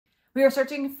We were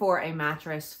searching for a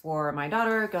mattress for my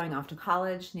daughter going off to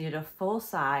college, needed a full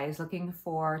size, looking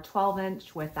for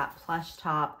 12-inch with that plush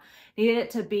top, needed it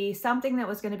to be something that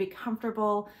was going to be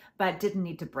comfortable, but didn't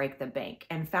need to break the bank,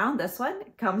 and found this one.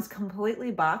 It comes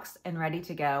completely boxed and ready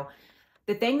to go.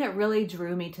 The thing that really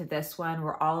drew me to this one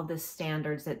were all of the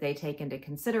standards that they take into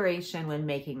consideration when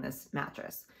making this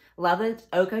mattress. Love the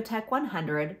Oecotec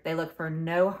 100. They look for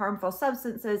no harmful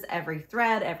substances, every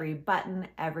thread, every button,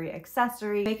 every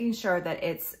accessory, making sure that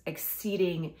it's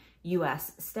exceeding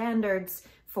US standards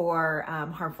for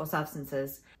harmful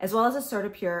substances, as well as a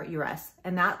CertiPure US,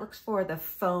 and that looks for the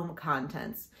foam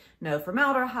contents. No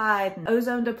formaldehyde, no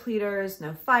ozone depleters,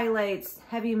 no phthalates,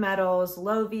 heavy metals,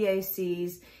 low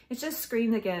VACs. It's just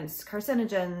screened against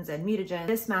carcinogens and mutagens.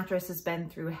 This mattress has been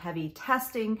through heavy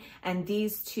testing, and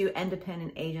these two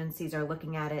independent agencies are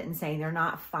looking at it and saying they're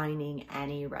not finding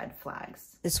any red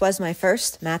flags. This was my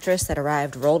first mattress that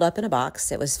arrived rolled up in a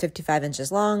box. It was 55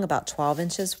 inches long, about 12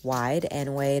 inches wide,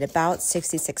 and weighed about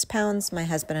 66 pounds. My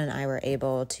husband and I were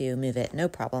able to move it no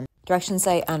problem. Directions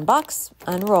say unbox,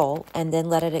 unroll, and then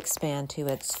let it expand to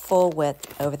its full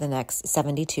width over the next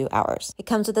 72 hours. It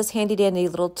comes with this handy dandy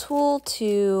little tool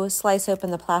to slice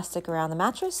open the plastic around the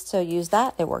mattress, so use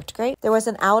that. It worked great. There was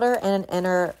an outer and an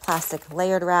inner plastic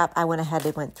layered wrap. I went ahead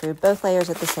and went through both layers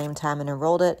at the same time and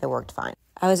enrolled it. It worked fine.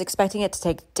 I was expecting it to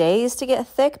take days to get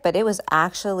thick, but it was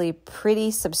actually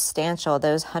pretty substantial.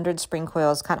 Those 100 spring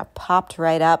coils kind of popped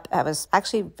right up. I was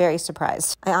actually very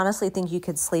surprised. I honestly think you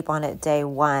could sleep on it day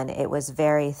one. It was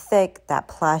very thick. That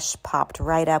plush popped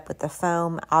right up with the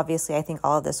foam. Obviously, I think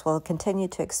all of this will continue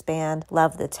to expand.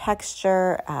 Love the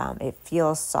texture. It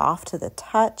feels soft to the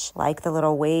touch, like the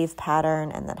little wave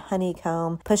pattern and that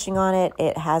honeycomb. Pushing on it,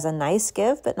 it has a nice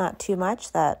give, but not too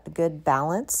much, that good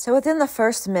balance. So within the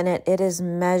first minute, it is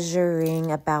measuring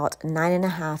about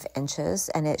 9.5 inches,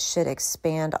 and it should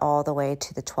expand all the way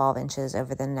to the 12 inches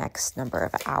over the next number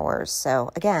of hours.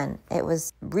 So again, it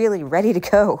was really ready to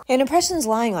go. And impressions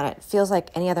lying on it feels like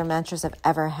any other mattress I've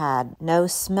ever had. No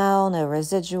smell, no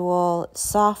residual,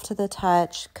 soft to the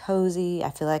touch, cozy. I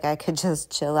feel like I could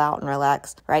just chill out and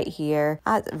relax right here.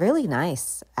 Really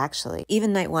nice, actually.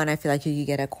 Even night one, I feel like you could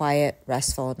get a quiet,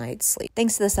 restful night's sleep.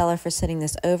 Thanks to the seller for sending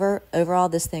this over. Overall,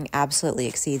 this thing absolutely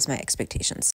exceeds my expectations.